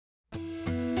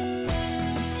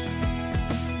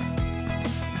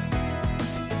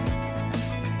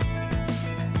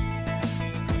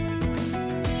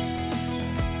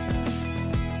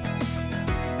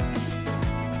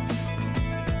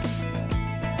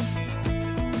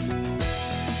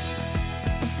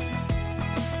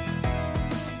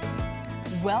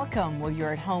Welcome. Well,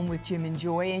 you're at home with Jim and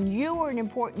Joy, and you are an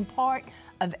important part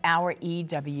of our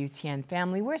EWTN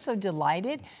family. We're so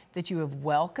delighted that you have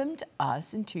welcomed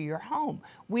us into your home.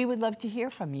 We would love to hear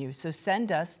from you, so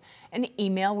send us an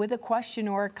email with a question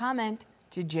or a comment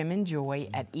to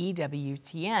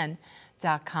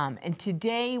jimandjoy@ewtn.com. And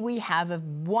today we have a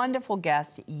wonderful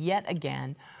guest yet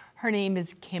again. Her name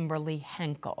is Kimberly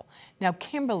Henkel. Now,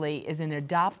 Kimberly is an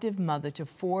adoptive mother to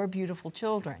 4 beautiful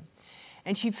children.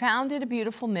 And she founded a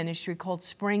beautiful ministry called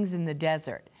Springs in the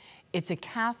Desert. It's a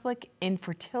Catholic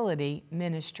infertility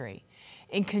ministry.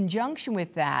 In conjunction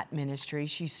with that ministry,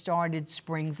 she started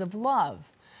Springs of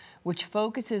Love, which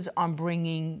focuses on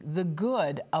bringing the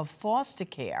good of foster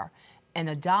care and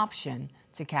adoption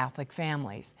to Catholic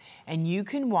families. And you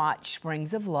can watch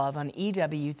Springs of Love on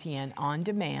EWTN on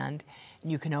demand.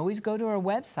 And you can always go to our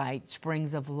website,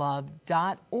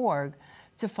 springsoflove.org,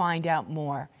 to find out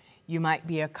more. You might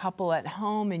be a couple at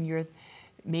home and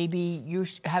maybe you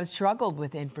have struggled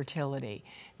with infertility.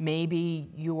 Maybe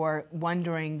you're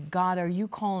wondering, God, are you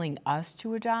calling us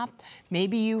to adopt?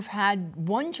 Maybe you've had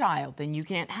one child and you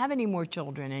can't have any more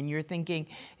children and you're thinking,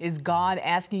 is God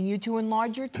asking you to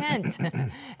enlarge your tent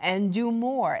and do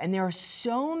more? And there are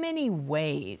so many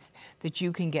ways that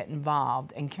you can get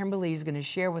involved, and Kimberly is going to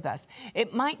share with us.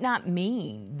 It might not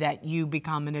mean that you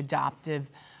become an adoptive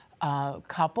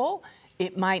couple.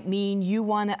 It might mean you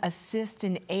want to assist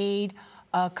and aid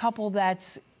a couple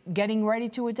that's getting ready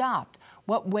to adopt.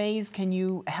 What ways can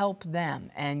you help them?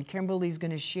 And Kimberly's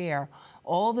going to share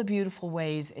all the beautiful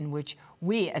ways in which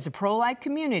we, as a pro-life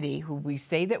community, who we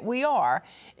say that we are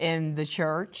in the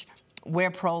church,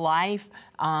 we're pro-life,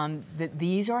 that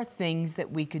these are things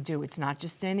that we could do. It's not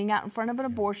just standing out in front of an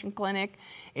abortion clinic.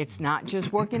 It's not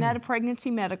just working at a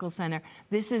pregnancy medical center.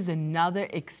 This is another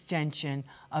extension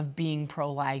of being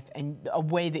pro-life and a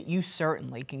way that you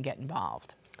certainly can get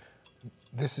involved.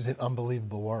 This is an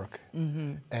unbelievable work.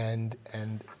 And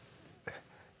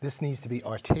this needs to be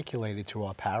articulated to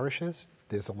our parishes.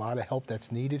 There's a lot of help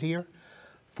that's needed here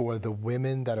for the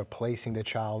women that are placing their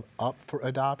child up for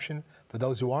adoption, for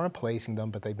those who aren't placing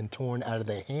them, but they've been torn out of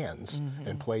their hands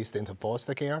and placed into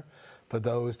foster care, for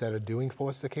those that are doing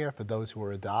foster care, for those who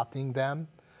are adopting them,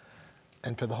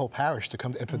 and for the whole parish to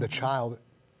come, and for the child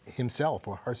himself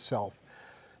or herself.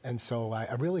 And so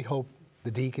I really hope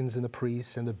the deacons and the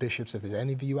priests and the bishops, if there's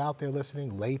any of you out there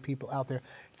listening, lay people out there,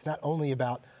 it's not only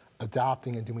about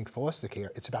adopting and doing foster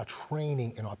care, it's about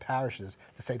training in our parishes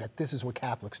to say that this is what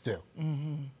Catholics do.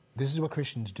 This is what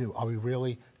Christians do. Are we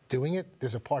really doing it?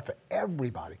 There's a part for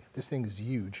everybody. This thing is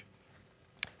huge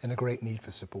and a great need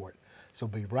for support. So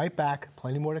we'll be right back.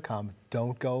 Plenty more to come.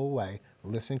 Don't go away.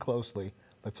 Listen closely.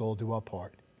 Let's all do our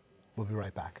part. We'll be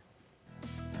right back.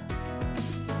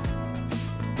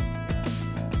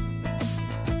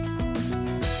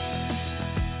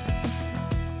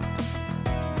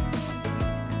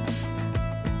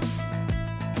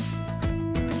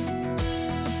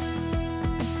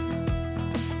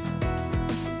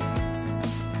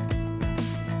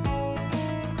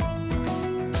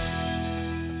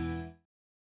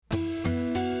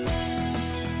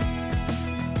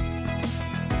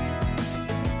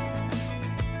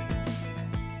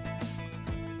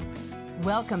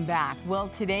 Welcome back. Well,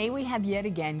 today we have yet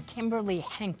again Kimberly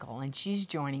Henkel, and she's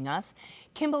joining us.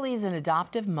 Kimberly is an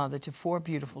adoptive mother to 4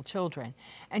 beautiful children,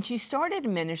 and she started a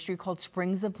ministry called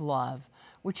Springs of Love,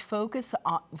 which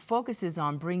focuses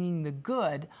on bringing the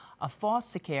good of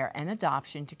foster care and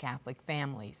adoption to Catholic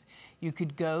families. You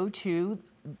could go to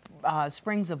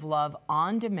Springs of Love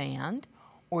on demand,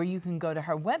 or you can go to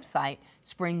her website,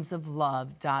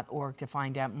 springsoflove.org, to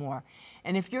find out more.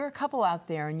 And if you're a couple out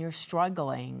there and you're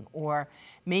struggling, or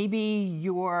maybe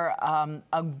you're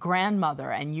a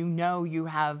grandmother and you know you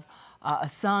have a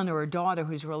son or a daughter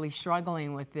who's really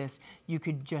struggling with this, you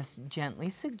could just gently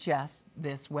suggest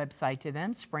this website to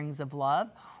them, Springs of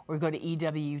Love, or go to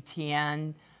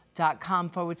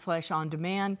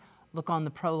ewtn.com/on-demand, look on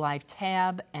the pro-life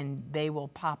tab, and they will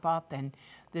pop up. And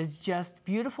there's just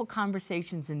beautiful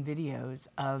conversations and videos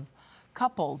of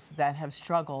couples that have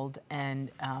struggled and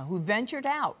who ventured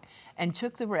out and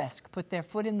took the risk, put their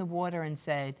foot in the water and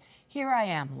said, here I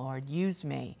am, Lord, use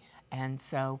me. And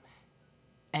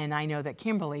I know that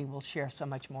Kimberly will share so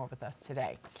much more with us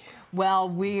today. Well,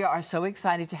 we are so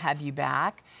excited to have you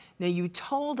back. Now, you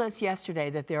told us yesterday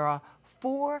that there are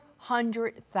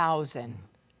 400,000.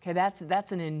 Okay,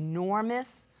 that's an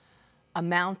enormous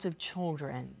amount of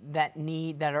children that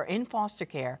are in foster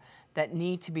care that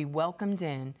need to be welcomed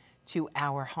in to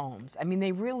our homes. I mean,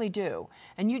 they really do.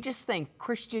 And you just think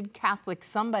Christian, Catholic,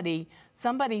 somebody's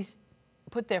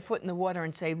put their foot in the water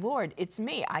and say, Lord, it's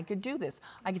me. I could do this.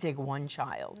 I could take one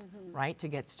child, right, to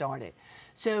get started.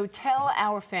 So tell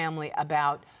our family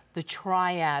about the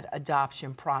triad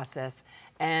adoption process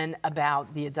and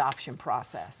about the adoption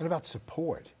process. And about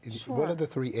support. Sure. What are the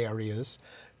 3 areas?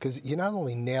 Because you're not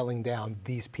only nailing down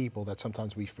these people that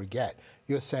sometimes we forget,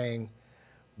 you're saying,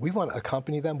 we want to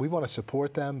accompany them, we want to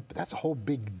support them, but that's a whole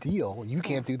big deal. You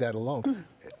can't do that alone.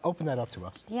 Open that up to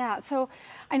us. Yeah, so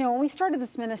I know when we started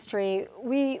this ministry,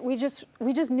 we just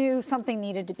knew something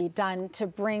needed to be done to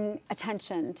bring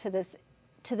attention to this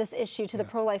issue, to the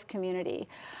pro-life community.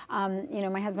 You know,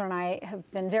 my husband and I have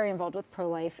been very involved with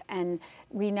pro-life, and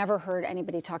we never heard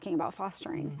anybody talking about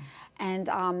fostering. And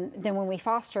then when we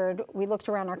fostered, we looked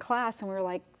around our class and we were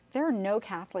like, there are no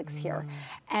Catholics here.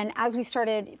 And as we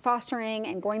started fostering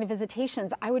and going to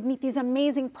visitations, I would meet these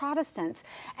amazing Protestants,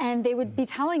 and they would be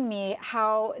telling me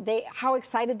how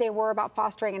excited they were about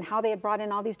fostering and how they had brought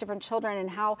in all these different children and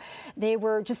how they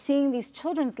were just seeing these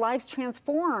children's lives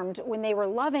transformed when they were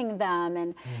loving them,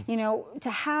 and you know, to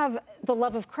have the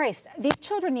love of Christ. These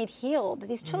children need healed.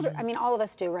 These children, I mean, all of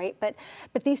us do, right? But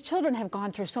these children have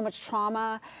gone through so much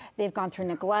trauma. They've gone through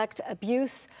neglect,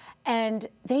 abuse, and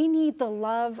they need the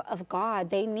love of God.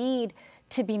 They need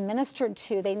to be ministered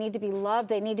to. They need to be loved.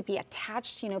 They need to be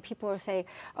attached. You know, people will say,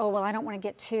 oh, well, I don't want to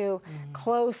get too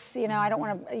close. You know, I don't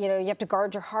want to, you know, you have to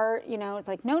guard your heart. You know, it's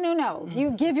like, no, no, no.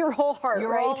 You give your whole heart, You're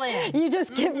right? all in. You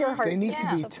just give your heart. They need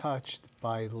to be touched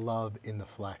by love in the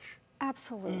flesh.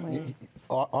 Absolutely.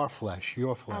 Our flesh,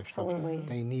 your flesh. Absolutely.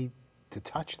 They need to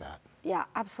touch that. Yeah,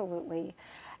 absolutely.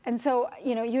 And so,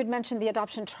 you know, you had mentioned the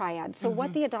adoption triad. So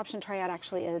what the adoption triad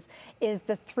actually is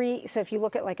the 3, so if you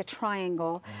look at like a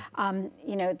triangle,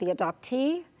 you know, the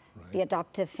adoptee, the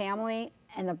adoptive family,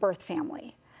 and the birth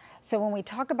family. So when we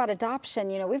talk about adoption,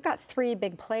 you know, we've got 3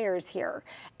 big players here.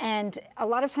 And a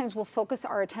lot of times we'll focus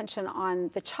our attention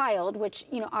on the child, which,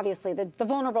 you know, obviously the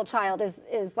vulnerable child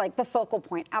is like the focal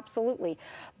point, absolutely.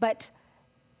 But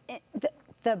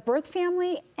the birth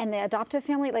family and the adoptive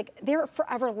family, like, they're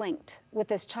forever linked with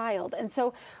this child. And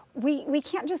so we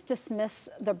can't just dismiss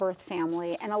the birth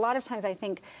family. And a lot of times I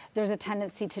think there's a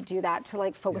tendency to do that, to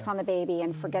like focus on the baby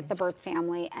and forget the birth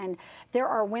family. And there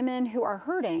are women who are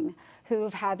hurting,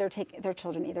 who've had their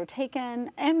children either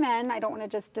taken, and men, I don't want to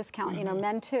just discount, you know,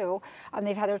 men too.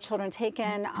 They've had their children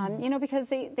taken, you know, because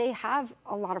they have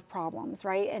a lot of problems,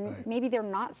 right? And maybe they're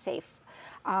not safe.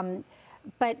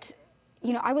 But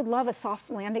you know, I would love a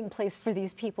soft landing place for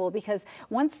these people, because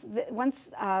once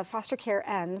foster care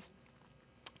ends,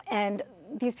 and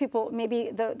these people, maybe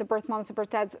the birth moms, the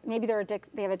birth dads, maybe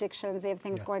they have addictions, they have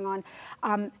things going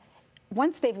on.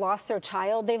 Once they've lost their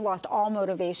child, they've lost all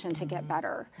motivation to get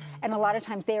better. And a lot of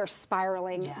times they are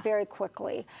spiraling very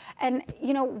quickly. And,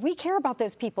 you know, we care about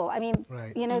those people. I mean,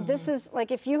 you know, this is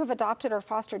like, if you have adopted or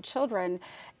fostered children,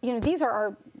 you know, these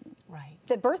are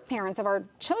the birth parents of our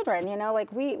children, you know,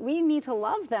 like we need to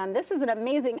love them. This is an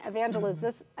amazing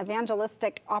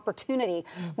evangelistic opportunity.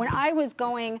 When I was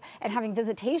going and having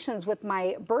visitations with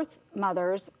my birth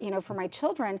mothers, you know, for my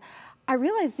children, I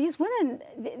realized these women,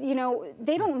 you know,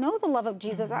 they don't know the love of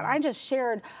Jesus. And I just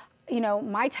shared, you know,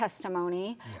 my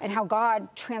testimony and how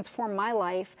God transformed my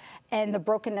life and the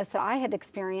brokenness that I had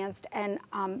experienced,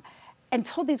 and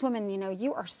told these women, you know,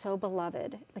 you are so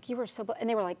beloved. Like, you are so, and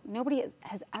they were like, nobody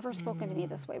has ever spoken to me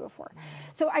this way before.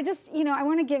 So I just, you know, I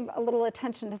want to give a little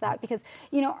attention to that, because,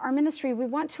 you know, our ministry, we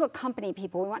want to accompany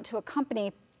people. We want to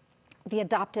accompany the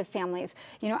adoptive families.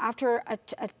 You know, after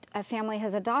a family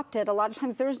has adopted, a lot of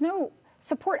times there's no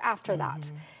support after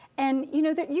that. And, you know,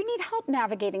 you need help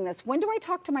navigating this. When do I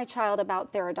talk to my child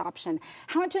about their adoption?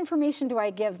 How much information do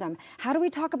I give them? How do we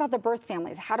talk about the birth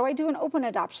families? How do I do an open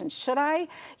adoption? Should I?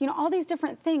 You know, all these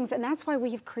different things. And that's why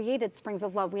we've created Springs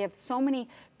of Love. We have so many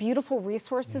beautiful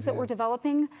resources that we're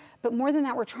developing. But more than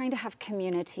that, we're trying to have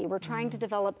community. We're trying to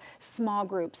develop small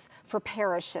groups for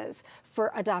parishes,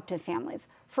 for adoptive families,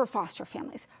 for foster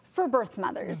families, for birth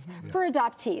mothers, for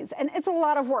adoptees. And it's a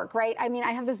lot of work, right? I mean,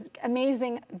 I have this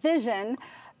amazing vision,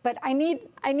 but I need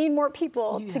more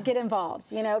people to get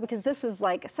involved, you know, because this is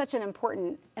like such an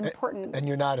important. And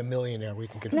you're not a millionaire, we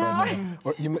can confirm that.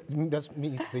 Or you doesn't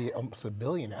mean to be almost a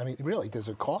billionaire. I mean, really, there's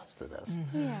a cost to this.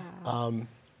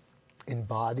 In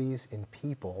bodies, in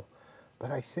people. But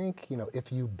I think, you know,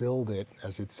 if you build it,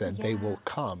 as it said, they will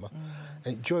come.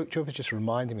 And Joy was just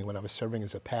reminding me when I was serving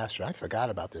as a pastor, I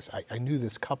forgot about this. I knew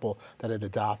this couple that had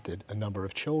adopted a number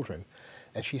of children.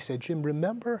 And she said, Jim,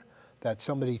 remember that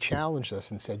somebody challenged us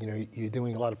and said, you know, you're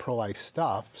doing a lot of pro-life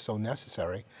stuff, so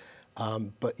necessary,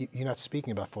 But you're not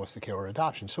speaking about foster care or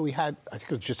adoption. So we had, I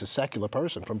think it was just a secular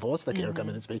person from foster care come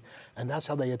in and speak, and that's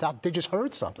how they adopt. They just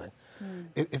heard something.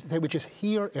 If they would just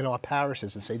hear in our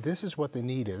parishes and say, this is what the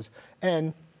need is,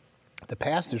 and the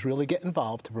pastors really get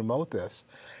involved to promote this,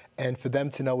 and for them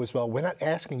to know as well, we're not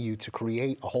asking you to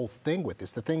create a whole thing with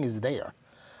this. The thing is there.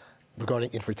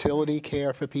 Regarding infertility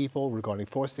care for people, regarding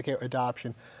foster care,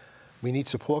 adoption, we need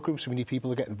support groups, we need people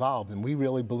to get involved, and we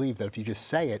really believe that if you just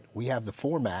say it, we have the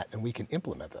format and we can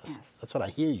implement this. Yes. That's what I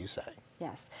hear you saying.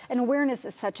 Yes, and awareness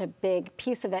is such a big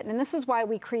piece of it. And this is why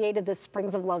we created this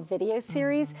Springs of Love video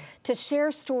series to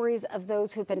share stories of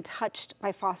those who've been touched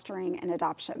by fostering and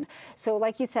adoption. So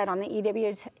like you said, on the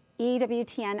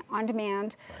EWTN On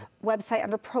Demand website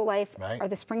under Pro-Life are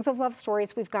the Springs of Love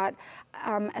stories. We've got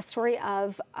a story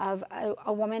of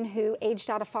a woman who aged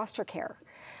out of foster care.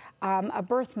 A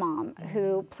birth mom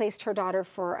who placed her daughter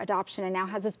for adoption and now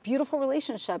has this beautiful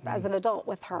relationship as an adult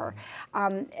with her.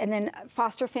 And then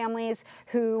foster families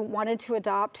who wanted to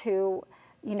adopt, who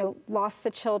lost the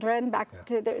children back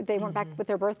to they went back with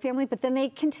their birth family, but then they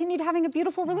continued having a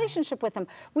beautiful relationship with them.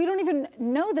 We don't even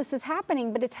know this is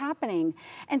happening, but it's happening.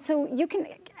 And so you can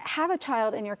have a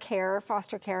child in your care,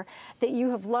 foster care, that you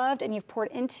have loved and you've poured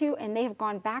into, and they have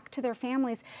gone back to their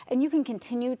families, and you can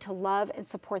continue to love and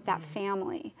support that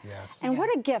family. Yes. And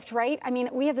what a gift, right? I mean,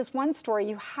 we have this one story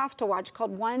you have to watch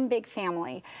called One Big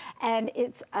Family, and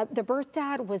it's the birth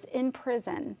dad was in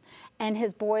prison, and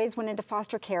his boys went into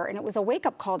foster care, and it was a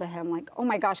wake-up call to him, like, oh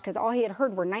my gosh, because all he had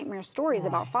heard were nightmare stories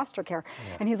about foster care.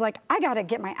 And he's like, I got to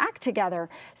get my act together.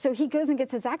 So he goes and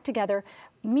gets his act together.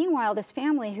 Meanwhile, this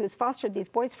family who's fostered these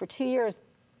boys for 2 years,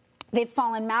 they've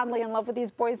fallen madly in love with these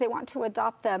boys. They want to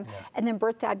adopt them. And then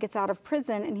birth dad gets out of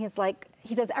prison, and he's like,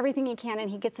 he does everything he can, and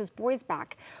he gets his boys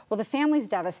back. Well, the family's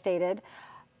devastated.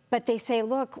 But they say,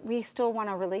 look, we still want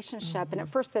a relationship. And at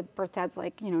first the birth dad's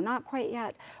like, not quite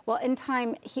yet. Well, in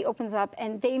time, he opens up,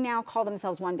 and they now call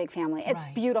themselves one big family. It's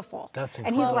beautiful. That's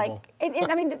incredible. And he's like,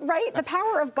 I mean, right? The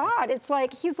power of God. It's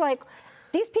like, he's like,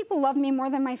 these people love me more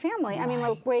than my family. I mean,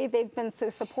 the way they've been so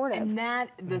supportive. And that,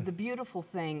 the beautiful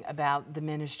thing about the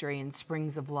ministry and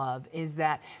Springs of Love is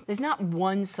that there's not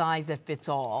one size that fits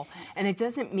all. And it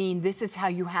doesn't mean this is how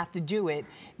you have to do it.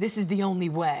 This is the only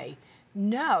way.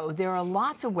 No, there are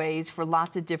lots of ways for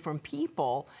lots of different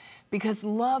people, because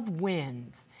love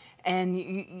wins.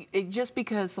 And just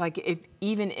because, like,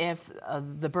 even if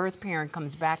the birth parent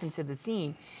comes back into the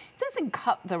scene, it doesn't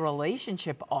cut the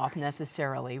relationship off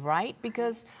necessarily, right?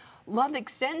 Because love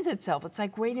extends itself. It's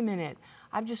like, wait a minute,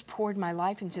 I've just poured my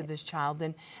life into this child,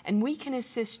 and we can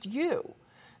assist you.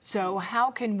 So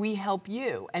how can we help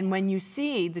you? And when you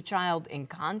see the child in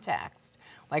context,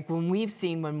 like when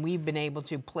we've been able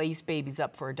to place babies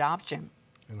up for adoption,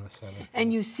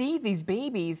 and you see these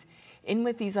babies in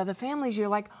with these other families, you're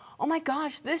like, oh my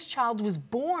gosh, this child was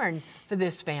born for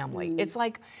this family. It's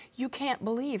like, you can't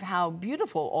believe how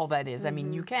beautiful all that is. I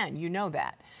mean, you know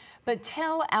that. But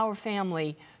tell our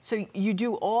family, so you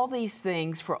do all these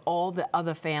things for all the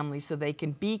other families so they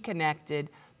can be connected,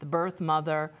 the birth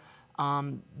mother,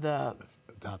 the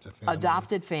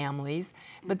adopted families,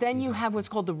 but then you have what's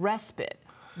called the respite,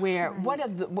 where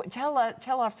tell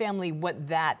our family what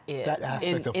that is that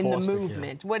aspect of in the foster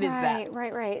movement. care. What is that?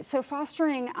 Right. So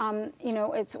fostering,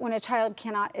 it's when a child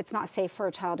it's not safe for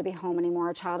a child to be home anymore.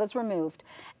 A child is removed,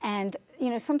 and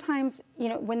sometimes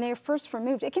when they're first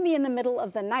removed, it can be in the middle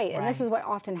of the night, and this is what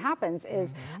often happens: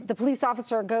 is the police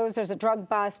officer goes, there's a drug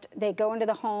bust, they go into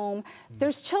the home,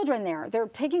 there's children there, they're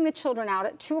taking the children out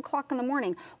at 2 o'clock in the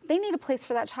morning. They need a place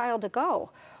for that child to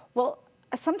go. Well,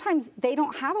 sometimes they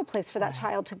don't have a place for that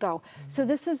child to go. So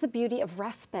this is the beauty of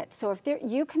respite. So if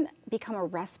you can become a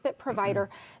respite provider,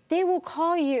 they will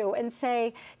call you and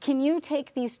say, can you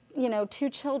take these 2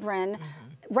 children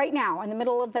right now in the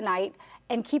middle of the night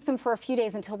and keep them for a few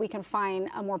days until we can find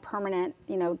a more permanent,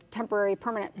 temporary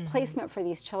permanent placement for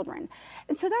these children.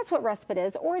 And so that's what respite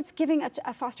is, or it's giving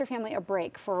a foster family a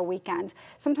break for a weekend.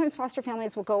 Sometimes foster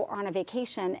families will go on a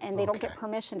vacation and they don't get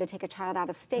permission to take a child out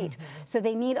of state. So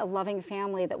they need a loving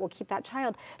family that will keep that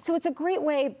child. So it's a great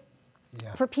way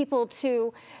for people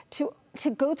to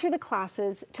go through the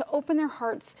classes, to open their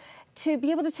hearts, to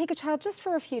be able to take a child just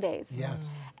for a few days.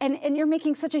 Yes. And you're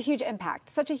making such a huge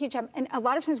impact, and a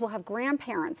lot of times we'll have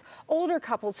grandparents, older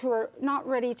couples who are not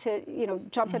ready to,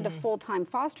 jump into full-time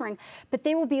fostering, but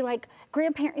they will be like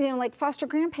like foster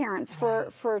grandparents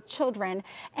for children,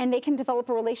 and they can develop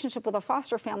a relationship with a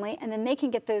foster family, and then they can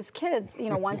get those kids,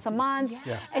 once a month,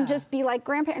 and just be like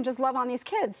grandparents and just love on these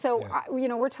kids. So,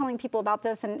 we're telling people about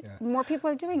this, and more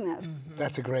people are doing this.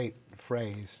 That's a great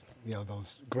phrase, you know,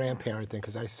 those grandparent thing,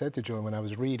 because I said to Joy when I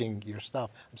was reading your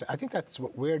stuff, I think that's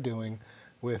what we're doing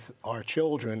with our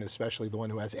children, especially the one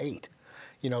who has 8.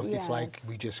 You know, it's like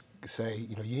we just say,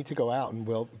 you know, you need to go out and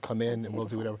we'll come in and we'll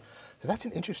do whatever. So that's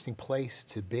an interesting place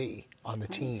to be on the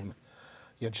team.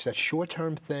 You know, just that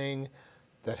short-term thing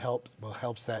that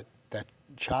helps that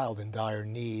child in dire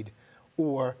need,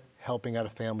 or helping out a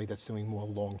family that's doing more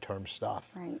long-term stuff.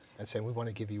 Right. And saying, we want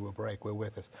to give you a break, we're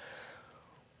with us.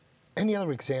 Any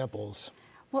other examples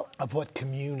of what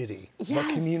community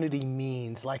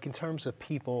means, like in terms of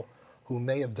people who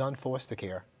may have done foster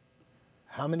care?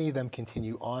 How many of them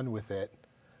continue on with it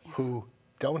who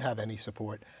don't have any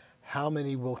support? How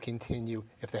many will continue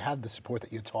if they have the support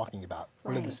that you're talking about?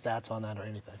 What are the stats on that or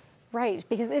anything? Right,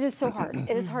 because it is so hard.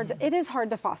 It is hard. It is hard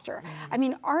to foster. I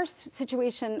mean, our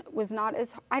situation was not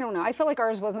as, I don't know, I feel like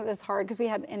ours wasn't as hard because we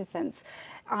had infants.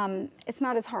 It's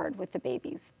not as hard with the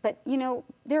babies. But, you know,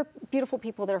 there are beautiful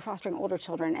people that are fostering older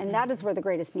children, and that is where the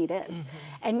greatest need is.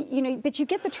 And, you know, but you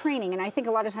get the training, and I think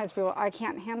a lot of times people, I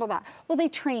can't handle that. Well, they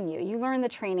train you. You learn the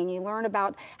training. You learn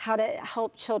about how to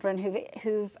help children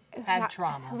who've had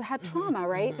trauma,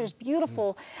 right? There's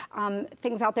beautiful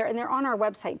things out there, and they're on our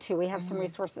website too. We have some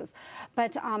resources.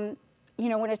 But, you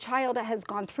know, when a child has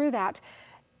gone through that,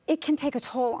 it can take a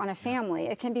toll on a family.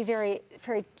 It can be very,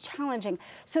 very challenging.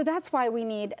 So that's why we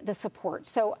need the support.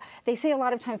 So they say a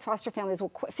lot of times foster families will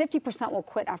quit, 50% will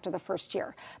quit after the first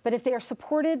year. But if they are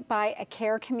supported by a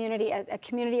care community, a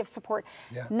community of support,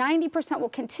 90% will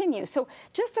continue. So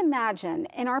just imagine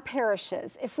in our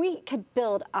parishes, if we could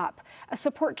build up a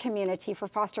support community for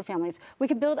foster families, we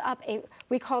could build up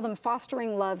we call them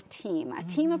Fostering Love Team, a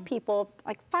team of people,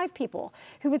 like 5 people,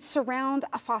 who would surround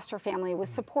a foster family with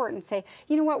support and say,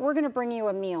 you know what, we're going to bring you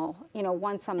a meal, you know,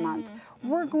 once a month.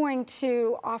 We're going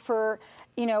to offer,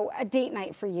 you know, a date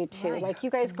night for you two. Like,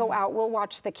 you guys go out, we'll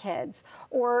watch the kids.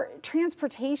 Or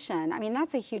transportation. I mean,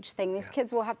 that's a huge thing. These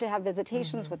kids will have to have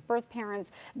visitations with birth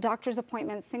parents, doctor's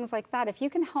appointments, things like that. If you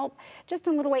can help just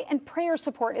in a little way, and prayer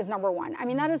support is number 1. I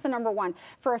mean, that is the number 1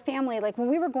 for a family. Like, when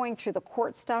we were going through the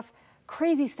court stuff,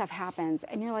 crazy stuff happens,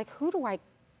 and you're like, who do I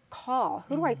call?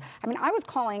 Who do I mean, I was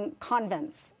calling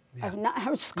convents. I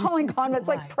was just calling convents,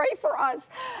 like, pray for us.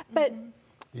 But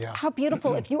how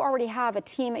beautiful if you already have a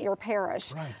team at your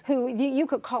parish who you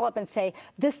could call up and say,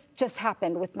 this just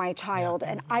happened with my child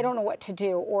and I don't know what to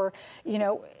do, or, you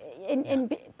know,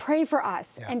 and pray for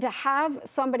us. And to have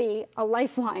somebody, a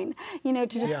lifeline, you know,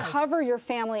 to just cover your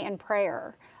family in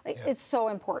prayer. Like, it's so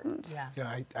important.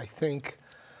 I think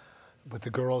with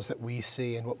the girls that we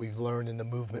see and what we've learned in the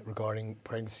movement regarding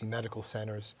pregnancy medical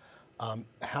centers,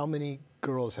 how many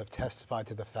girls have testified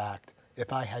to the fact,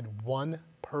 if I had one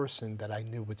person that I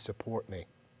knew would support me,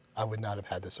 I would not have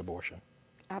had this abortion.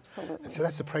 Absolutely. And so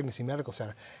that's the pregnancy medical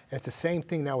center. And it's the same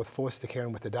thing now with foster care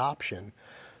and with adoption.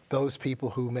 Those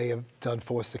people who may have done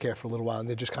foster care for a little while and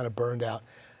they're just kind of burned out,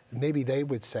 maybe they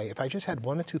would say, if I just had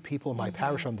 1 or 2 people in my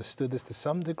parish understood this to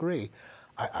some degree,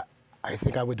 I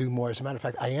think I would do more. As a matter of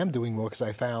fact, I am doing more because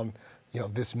I found, you know,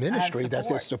 this ministry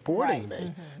that's supporting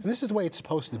me. And this is the way it's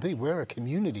supposed to be. We're a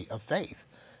community of faith,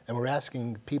 and we're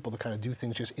asking people to kind of do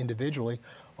things just individually,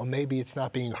 or maybe it's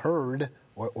not being heard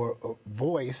or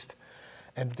voiced.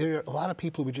 And there are a lot of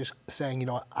people who are just saying, you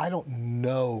know, I don't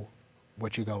know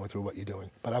what you're going through, what you're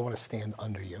doing, but I want to stand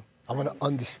under you. I want to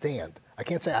understand. I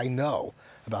can't say I know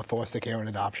about foster care and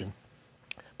adoption,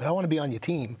 but I want to be on your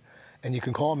team, and you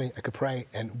can call me, I could pray,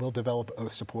 and we'll develop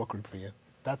a support group for you.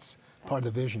 That's part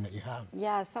of the vision that you have.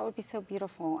 Yes, that would be so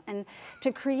beautiful. And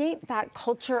to create that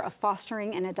culture of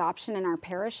fostering and adoption in our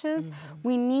parishes,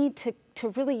 we need to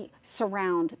really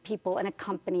surround people and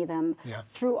accompany them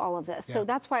through all of this. So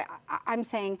that's why I'm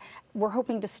saying we're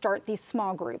hoping to start these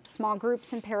small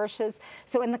groups in parishes.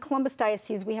 So in the Columbus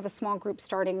Diocese, we have a small group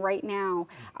starting right now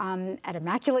at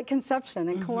Immaculate Conception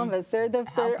in Columbus. They're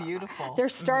beautiful. They're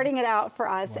starting it out for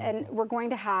us, and we're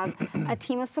going to have a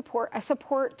team of support, a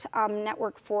support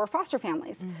network for foster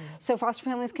families. So foster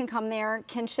families can come there,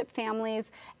 kinship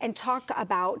families, and talk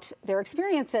about their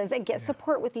experiences and get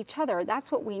support with each other.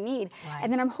 That's what we need.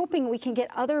 And then I'm hoping we can get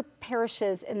other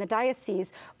parishes in the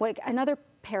diocese, like another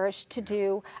parish, to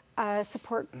do a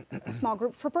small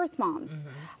group for birth moms,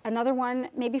 another one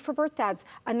maybe for birth dads,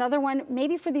 another one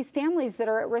maybe for these families that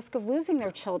are at risk of losing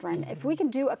their children. If we can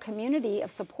do a community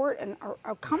of support and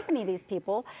accompany these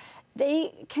people,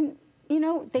 they can, you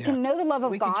know, they can know the love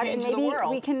of God, and maybe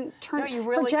we can turn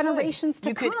for generations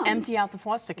to come. You could empty out the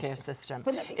foster care system.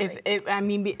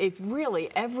 If really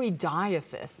every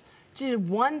diocese did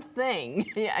one thing.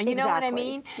 You know what I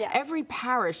mean? Yes. Every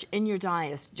parish in your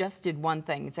diocese just did one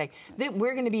thing. It's like,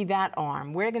 we're going to be that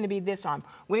arm. We're going to be this arm.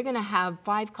 We're going to have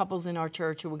 5 couples in our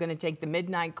church who are going to take the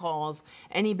midnight calls.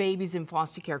 Any babies in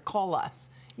foster care, call us.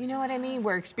 You know what I mean?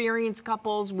 We're experienced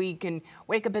couples. We can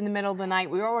wake up in the middle of the night.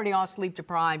 We're already all sleep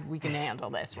deprived. We can handle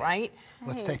this, right?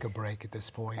 Let's take a break at this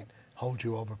point. Hold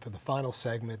you over for the final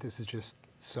segment. This is just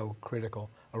so critical,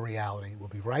 a reality. We'll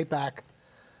be right back.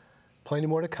 Plenty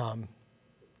more to come.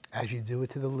 As you do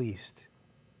it to the least,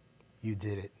 you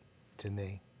did it to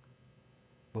me.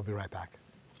 We'll be right back.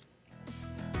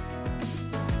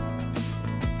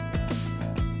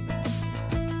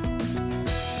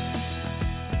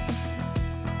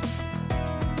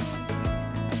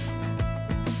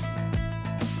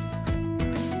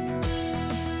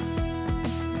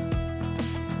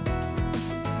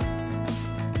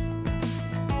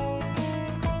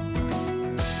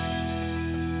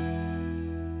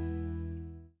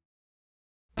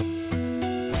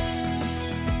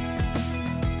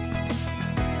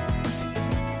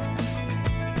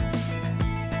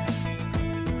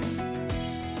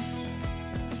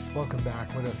 Welcome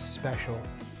back. What a special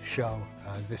show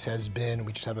this has been.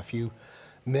 We just have a few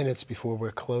minutes before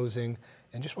we're closing,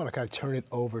 and just want to kind of turn it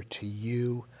over to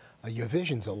you. Your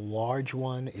vision's a large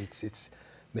one. It's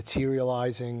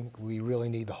materializing. We really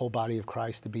need the whole body of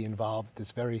Christ to be involved at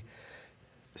this very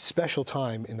special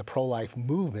time in the pro-life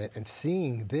movement, and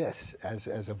seeing this as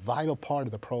a vital part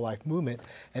of the pro-life movement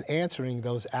and answering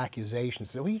those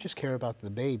accusations that, well, you just care about the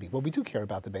baby. Well, we do care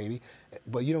about the baby,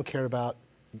 but you don't care about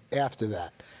after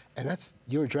that. And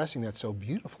you're addressing that so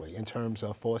beautifully in terms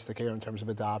of foster care, in terms of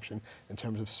adoption, in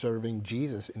terms of serving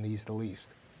Jesus in these the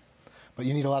least. But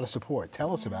you need a lot of support.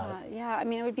 Tell us about it. Yeah, I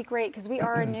mean, it would be great because we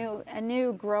are a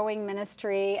new growing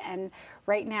ministry, and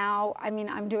right now, I mean,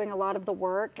 I'm doing a lot of the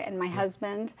work, and my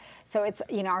husband. So it's,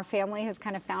 you know, our family has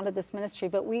kind of founded this ministry,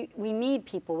 but we need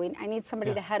people. I need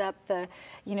somebody to head up the,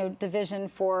 you know, division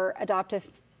for adoptive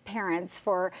parents,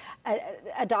 for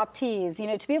adoptees, you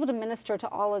know, to be able to minister to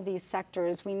all of these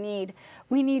sectors. We need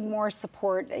more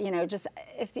support. You know, just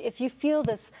if you feel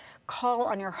this call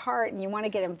on your heart and you want to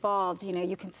get involved, you know,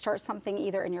 you can start something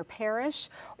either in your parish,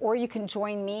 or you can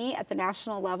join me at the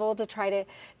national level to try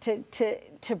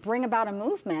to bring about a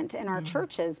movement in our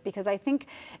churches, because I think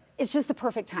it's just the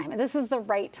perfect time. This is the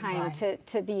right time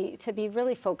to be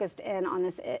really focused in on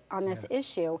this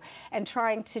issue, and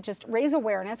trying to just raise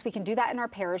awareness. We can do that in our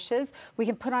parishes. We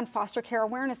can put on foster care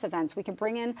awareness events. We can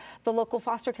bring in the local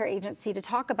foster care agency to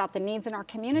talk about the needs in our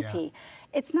community.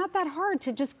 It's not that hard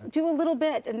to just do a little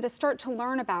bit and to start to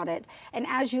learn about it. And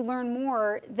as you learn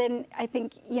more, then I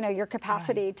think, you know, your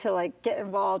capacity to like get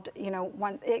involved, you know,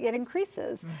 it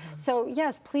increases. So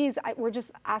yes, please, we're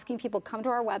just asking people, come to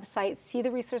our website, see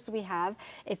the resources we have.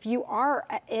 If you are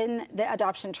in the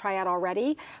adoption triad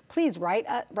already, please write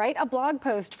a blog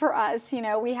post for us. You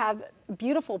know, we have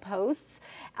beautiful posts.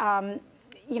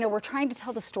 You know, we're trying to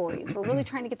tell the stories. We're really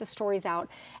trying to get the stories out,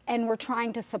 and we're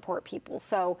trying to support people.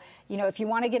 So, you know, if you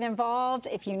want to get involved,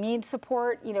 if you need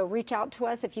support, you know, reach out to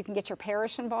us. If you can get your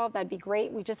parish involved, that'd be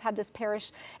great. We just had this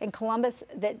parish in Columbus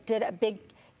that did a big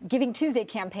Giving Tuesday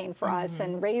campaign for us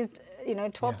and raised, you know,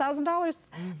 $12,000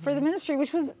 for the ministry,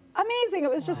 which was amazing. It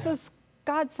was just this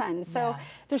godsend. So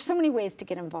there's so many ways to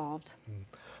get involved.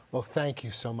 Well, thank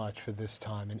you so much for this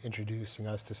time and introducing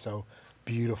us to so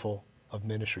beautiful of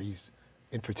ministries,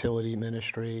 infertility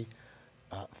ministry,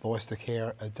 foster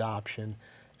care, adoption,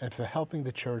 and for helping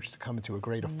the church to come into a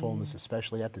greater fullness,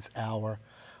 especially at this hour,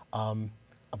 of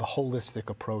a holistic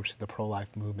approach to the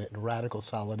pro-life movement and radical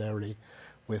solidarity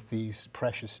with these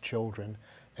precious children,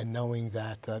 and knowing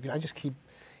that, you know, I just keep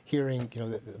hearing, you know,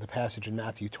 the passage in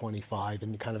Matthew 25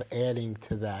 and kind of adding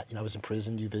to that. You know, I was in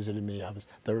prison, you visited me, I was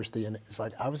thirsty, and it's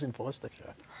like I was in foster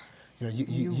care. You know,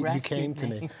 you came to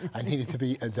me. I needed to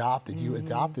be adopted. You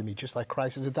adopted me, just like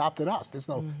Christ has adopted us. There's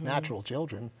no natural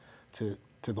children to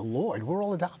the Lord. We're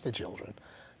all adopted children.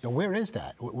 You know, where is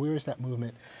that? Where is that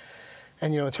movement?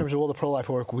 And, you know, in terms of all the pro-life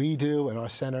work we do in our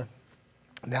center,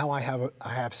 now I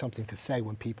have something to say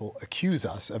when people accuse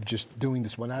us of just doing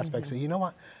this one aspect. Say, you know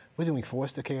what? We're doing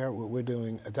foster care, we're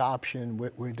doing adoption,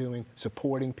 we're doing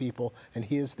supporting people, and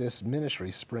here's this ministry,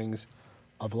 Springs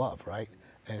of Love, right?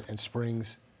 And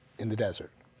Springs in the desert,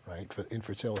 right, for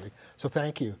infertility. So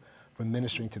thank you for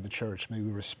ministering to the church. May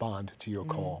we respond to your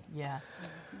call. Yes.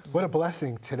 What a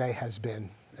blessing today has been.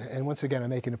 And once again, I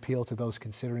make an appeal to those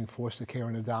considering foster care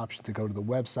and adoption to go to the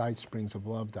website,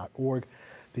 springsoflove.org,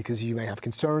 because you may have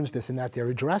concerns, this and that. They're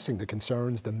addressing the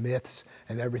concerns, the myths,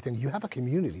 and everything. You have a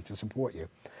community to support you.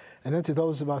 And then to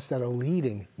those of us that are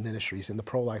leading ministries in the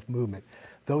pro-life movement,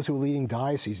 those who are leading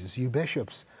dioceses, you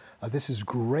bishops, this is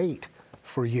great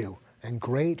for you and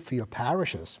great for your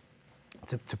parishes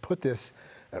to put this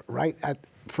right at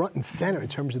front and center in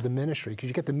terms of the ministry, because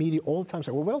you get the media all the time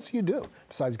saying, well, what else do you do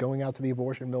besides going out to the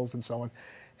abortion mills and so on?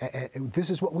 And this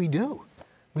is what we do.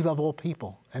 We love all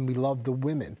people, and we love the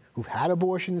women who've had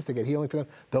abortions to get healing for them,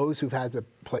 those who've had to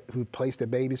who've placed their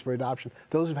babies for adoption,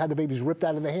 those who've had the babies ripped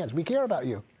out of their hands. We care about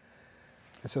you.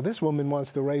 And so this woman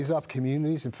wants to raise up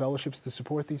communities and fellowships to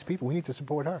support these people. We need to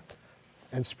support her.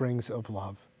 And Springs of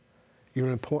Love. You're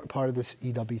an important part of this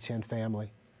EWTN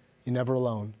family. You're never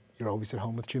alone. You're always at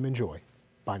home with Jim and Joy.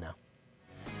 Bye now.